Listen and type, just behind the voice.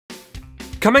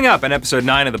Coming up on episode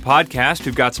 9 of the podcast,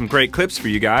 we've got some great clips for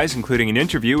you guys, including an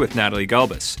interview with Natalie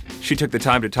Gulbis. She took the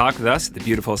time to talk with us at the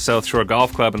beautiful South Shore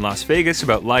Golf Club in Las Vegas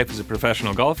about life as a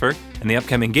professional golfer and the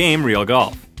upcoming game, Real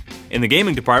Golf. In the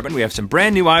gaming department, we have some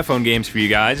brand new iPhone games for you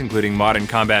guys, including Modern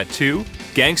Combat 2,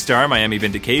 Gangstar Miami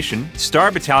Vindication, Star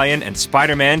Battalion, and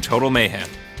Spider-Man Total Mayhem.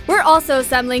 We're also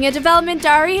assembling a development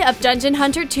diary of Dungeon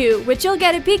Hunter 2, which you'll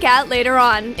get a peek at later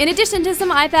on, in addition to some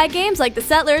iPad games like The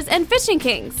Settlers and Fishing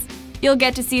Kings. You'll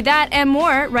get to see that and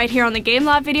more right here on the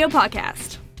Gameloft Video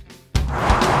Podcast.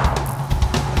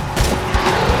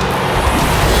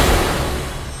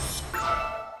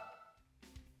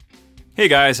 Hey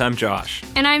guys, I'm Josh.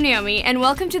 And I'm Naomi, and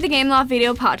welcome to the Gameloft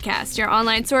Video Podcast, your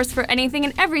online source for anything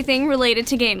and everything related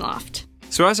to Gameloft.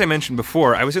 So as I mentioned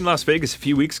before, I was in Las Vegas a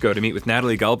few weeks ago to meet with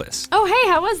Natalie Gulbis. Oh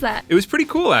hey, how was that? It was pretty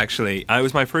cool, actually. It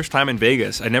was my first time in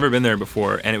Vegas. I'd never been there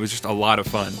before, and it was just a lot of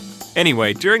fun.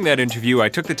 Anyway, during that interview, I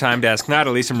took the time to ask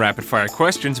Natalie some rapid-fire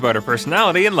questions about her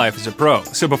personality and life as a pro.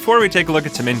 So before we take a look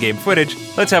at some in-game footage,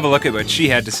 let's have a look at what she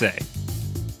had to say.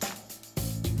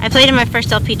 I played in my first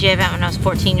LPGA event when I was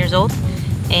 14 years old,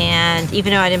 and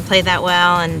even though I didn't play that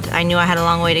well and I knew I had a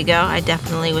long way to go, I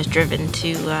definitely was driven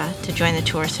to join the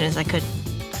tour as soon as I could.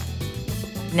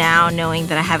 Now, knowing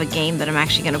that I have a game that I'm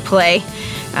actually going to play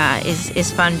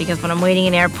is fun, because when I'm waiting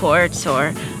in airports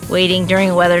or waiting during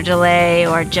a weather delay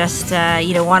or just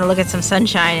want to look at some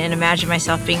sunshine and imagine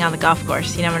myself being on the golf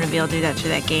course, I'm going to be able to do that through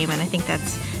that game, and I think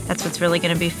that's what's really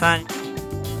going to be fun.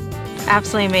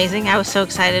 Absolutely amazing. I was so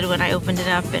excited when I opened it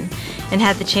up and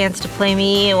had the chance to play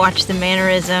me and watch the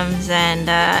mannerisms, and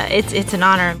it's an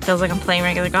honor. It feels like I'm playing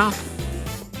regular golf.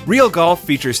 Real Golf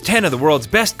features 10 of the world's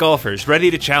best golfers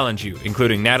ready to challenge you,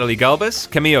 including Natalie Gulbis,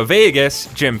 Camilo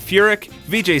Villegas, Jim Furyk,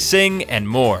 Vijay Singh, and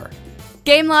more.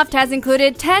 Gameloft has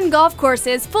included 10 golf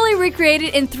courses fully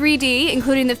recreated in 3D,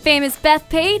 including the famous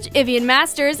Bethpage, Evian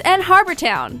Masters, and Harbour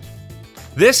Town.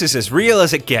 This is as real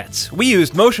as it gets. We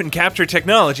used motion capture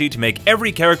technology to make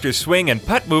every character's swing and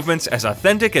putt movements as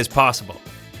authentic as possible.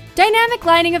 Dynamic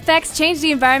lighting effects change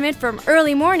the environment from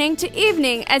early morning to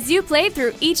evening as you play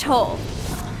through each hole.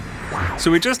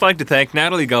 So we'd just like to thank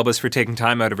Natalie Gulbis for taking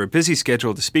time out of her busy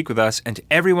schedule to speak with us, and to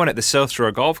everyone at the South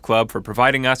Shore Golf Club for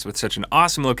providing us with such an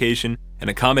awesome location and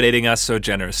accommodating us so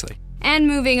generously. And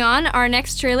moving on, our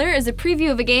next trailer is a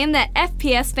preview of a game that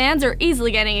FPS fans are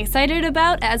easily getting excited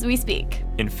about as we speak.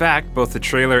 In fact, both the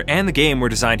trailer and the game were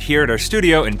designed here at our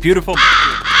studio in beautiful...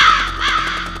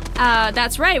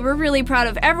 That's right, we're really proud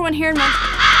of everyone here in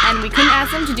Montreal, and we couldn't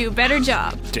ask them to do a better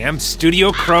job. Damn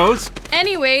studio crows!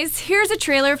 Anyways, here's a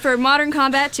trailer for Modern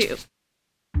Combat 2.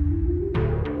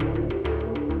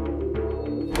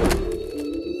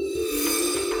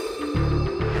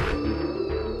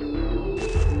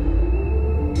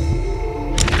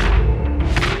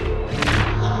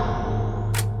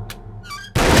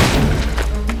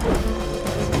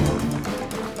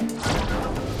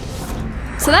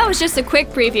 So that was just a quick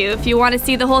preview. If you want to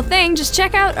see the whole thing, just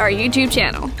check out our YouTube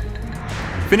channel.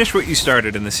 Finish what you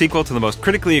started in the sequel to the most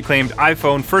critically acclaimed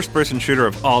iPhone first-person shooter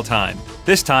of all time,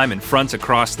 this time in fronts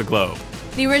across the globe.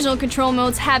 The original control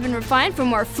modes have been refined for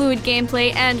more fluid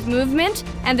gameplay and movement,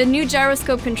 and the new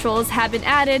gyroscope controls have been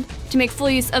added to make full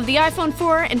use of the iPhone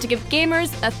 4 and to give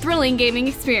gamers a thrilling gaming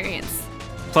experience.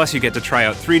 Plus, you get to try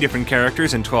out 3 different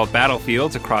characters in 12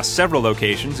 battlefields across several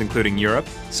locations, including Europe,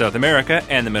 South America,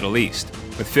 and the Middle East.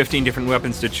 With 15 different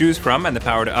weapons to choose from and the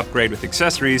power to upgrade with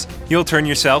accessories, you'll turn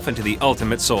yourself into the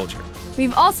ultimate soldier.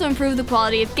 We've also improved the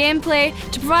quality of gameplay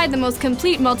to provide the most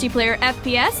complete multiplayer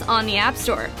FPS on the App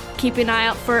Store. Keep an eye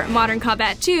out for Modern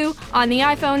Combat 2 on the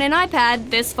iPhone and iPad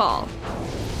this fall.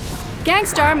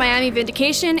 Gangstar Miami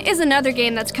Vindication is another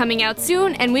game that's coming out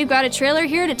soon, and we've got a trailer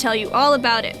here to tell you all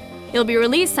about it. It'll be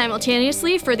released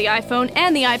simultaneously for the iPhone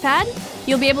and the iPad.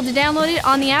 You'll be able to download it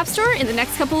on the App Store in the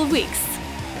next couple of weeks.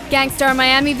 Gangstar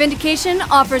Miami Vindication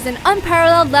offers an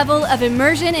unparalleled level of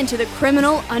immersion into the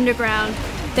criminal underground,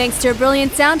 thanks to a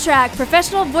brilliant soundtrack,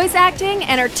 professional voice acting,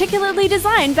 and articulately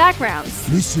designed backgrounds.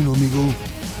 Listen, amigo,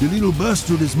 the little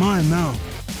bastard is mine now.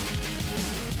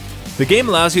 The game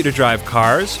allows you to drive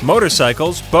cars,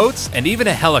 motorcycles, boats, and even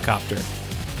a helicopter.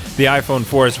 The iPhone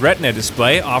 4's Retina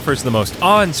display offers the most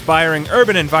awe-inspiring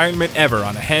urban environment ever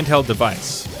on a handheld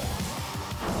device.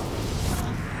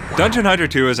 Dungeon Hunter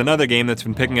 2 is another game that's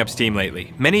been picking up steam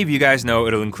lately. Many of you guys know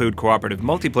it'll include cooperative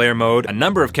multiplayer mode, a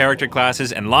number of character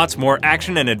classes, and lots more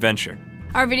action and adventure.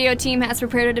 Our video team has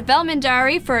prepared a development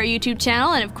diary for our YouTube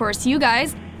channel and of course you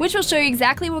guys, which will show you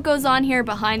exactly what goes on here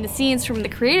behind the scenes from the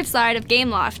creative side of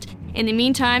Gameloft. In the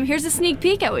meantime, here's a sneak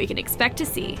peek at what you can expect to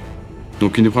see.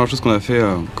 Donc une des premières choses qu'on a fait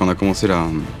quand on a commencé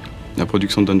La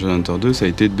production de Dungeon Hunter 2, ça a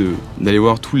été d'aller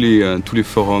voir tous les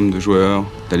forums de joueurs,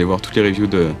 d'aller voir toutes les reviews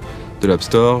de l'App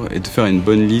Store et de faire une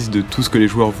bonne liste de tout ce que les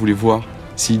joueurs voulaient voir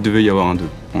s'il devait y avoir un 2.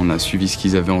 On a suivi ce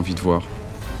qu'ils avaient envie de voir,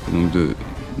 donc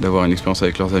d'avoir une expérience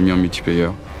avec leurs amis en multiplayer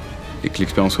et que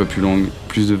l'expérience soit plus longue,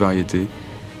 plus de variété.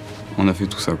 On a fait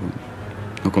tout ça, quoi.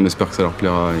 Donc on espère que ça leur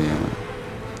plaira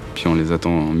et puis on les attend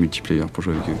en multiplayer pour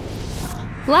jouer avec eux.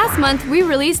 Last month, we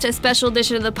released a special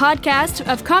edition of the podcast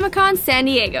of Comic-Con San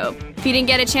Diego. If you didn't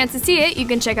get a chance to see it, you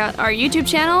can check out our YouTube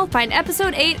channel, find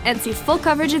episode 8, and see full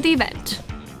coverage of the event.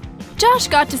 Josh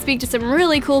got to speak to some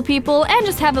really cool people and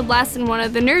just have a blast in one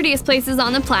of the nerdiest places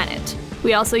on the planet.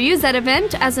 We also used that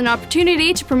event as an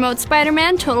opportunity to promote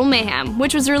Spider-Man Total Mayhem,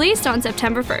 which was released on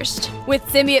September 1st. With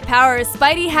symbiote powers,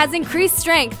 Spidey has increased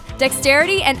strength,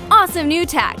 dexterity, and awesome new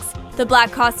attacks. The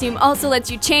black costume also lets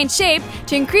you change shape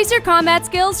to increase your combat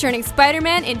skills, turning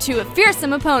Spider-Man into a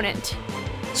fearsome opponent.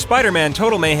 Spider-Man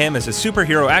Total Mayhem is a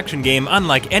superhero action game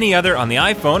unlike any other on the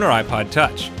iPhone or iPod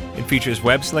Touch. It features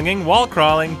web-slinging, wall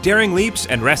crawling, daring leaps,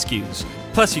 and rescues.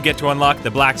 Plus, you get to unlock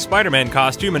the black Spider-Man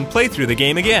costume and play through the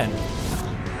game again.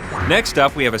 Next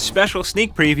up, we have a special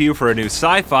sneak preview for a new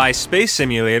sci-fi space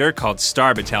simulator called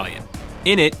Star Battalion.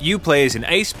 In it, you play as an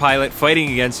ace pilot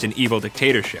fighting against an evil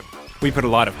dictatorship. We put a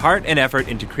lot of heart and effort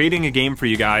into creating a game for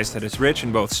you guys that is rich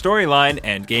in both storyline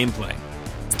and gameplay.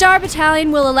 Star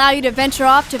Battalion will allow you to venture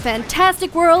off to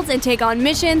fantastic worlds and take on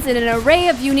missions in an array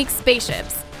of unique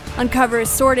spaceships. Uncover a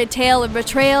sordid tale of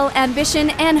betrayal,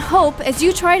 ambition, and hope as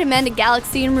you try to mend a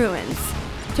galaxy in ruins.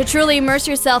 To truly immerse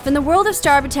yourself in the world of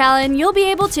Star Battalion, you'll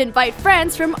be able to invite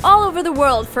friends from all over the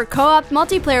world for co-op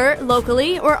multiplayer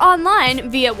locally or online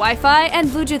via Wi-Fi and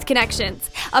Bluetooth connections,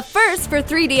 a first for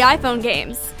 3D iPhone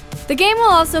games. The game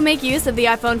will also make use of the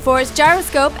iPhone 4's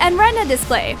gyroscope and Retina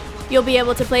display. You'll be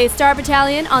able to play Star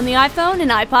Battalion on the iPhone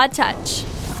and iPod Touch.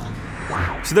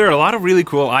 So there are a lot of really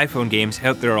cool iPhone games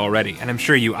out there already, and I'm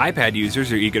sure you iPad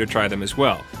users are eager to try them as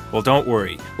well. Well, don't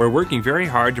worry. We're working very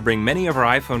hard to bring many of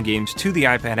our iPhone games to the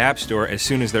iPad App Store as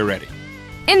soon as they're ready.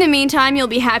 In the meantime, you'll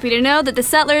be happy to know that the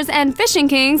Settlers and Fishing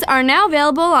Kings are now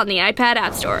available on the iPad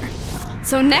App Store.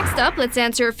 So next up, let's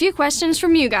answer a few questions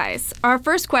from you guys. Our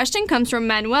first question comes from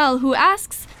Manuel, who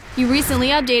asks, you recently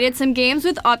updated some games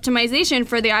with optimization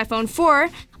for the iPhone 4.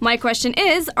 My question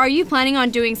is, are you planning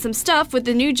on doing some stuff with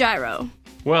the new gyro?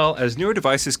 Well, as newer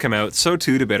devices come out, so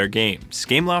too do better games.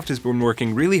 Gameloft has been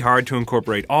working really hard to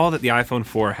incorporate all that the iPhone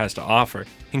 4 has to offer,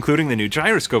 including the new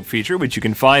gyroscope feature, which you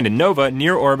can find in Nova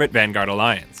Near Orbit Vanguard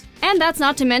Alliance. And that's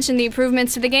not to mention the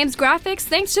improvements to the game's graphics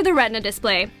thanks to the Retina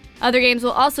display. Other games will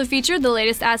also feature the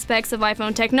latest aspects of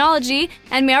iPhone technology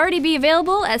and may already be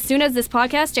available as soon as this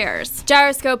podcast airs.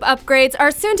 Gyroscope upgrades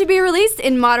are soon to be released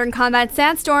in Modern Combat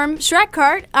Sandstorm, Shrek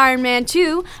Kart, Iron Man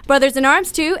 2, Brothers in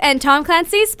Arms 2, and Tom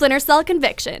Clancy's Splinter Cell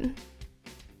Conviction.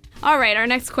 Alright, our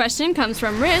next question comes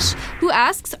from Rish, who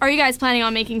asks, are you guys planning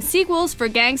on making sequels for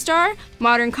Gangstar,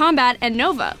 Modern Combat, and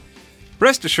Nova?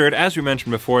 Rest assured, as we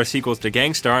mentioned before, sequels to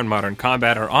Gangstar and Modern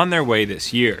Combat are on their way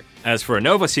this year. As for a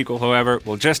Nova sequel, however,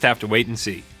 we'll just have to wait and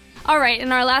see. Alright,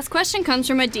 and our last question comes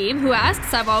from Adib, who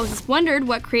asks, I've always wondered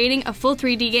what creating a full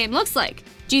 3D game looks like.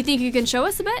 Do you think you can show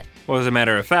us a bit? Well, as a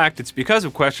matter of fact, it's because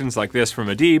of questions like this from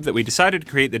Adib that we decided to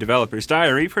create the developer's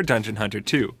diary for Dungeon Hunter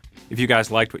 2. If you guys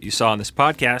liked what you saw in this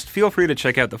podcast, feel free to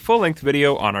check out the full-length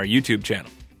video on our YouTube channel.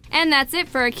 And that's it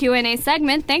for our Q&A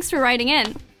segment. Thanks for writing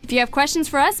in. If you have questions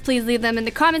for us, please leave them in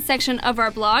the comment section of our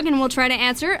blog, and we'll try to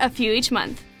answer a few each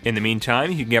month. In the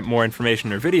meantime, you can get more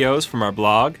information or videos from our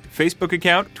blog, Facebook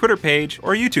account, Twitter page,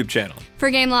 or YouTube channel. For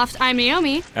Gameloft, I'm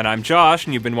Naomi. And I'm Josh,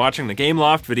 and you've been watching the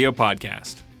Gameloft video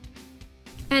podcast.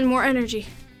 And more energy.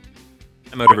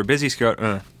 I'm out of a busy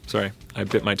schedule. Sorry, I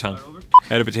bit my tongue.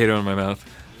 I had a potato in my mouth.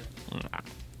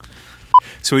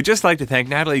 So we'd just like to thank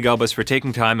Natalie Gulbis for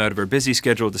taking time out of her busy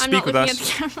schedule to speak with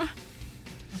us. I'm not looking at the camera.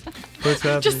 What's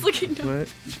happening? Just looking down.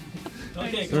 What?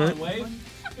 Okay, come on, wave.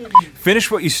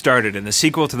 Finish what you started in the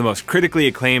sequel to the most critically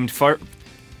acclaimed Fart.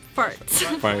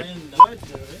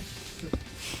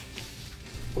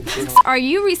 Are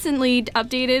you recently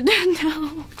updated?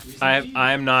 No.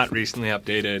 I'm not recently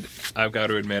updated. I've got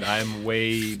to admit, I am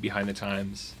way behind the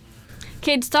times.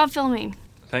 Kid, stop filming.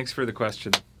 Thanks for the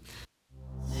question.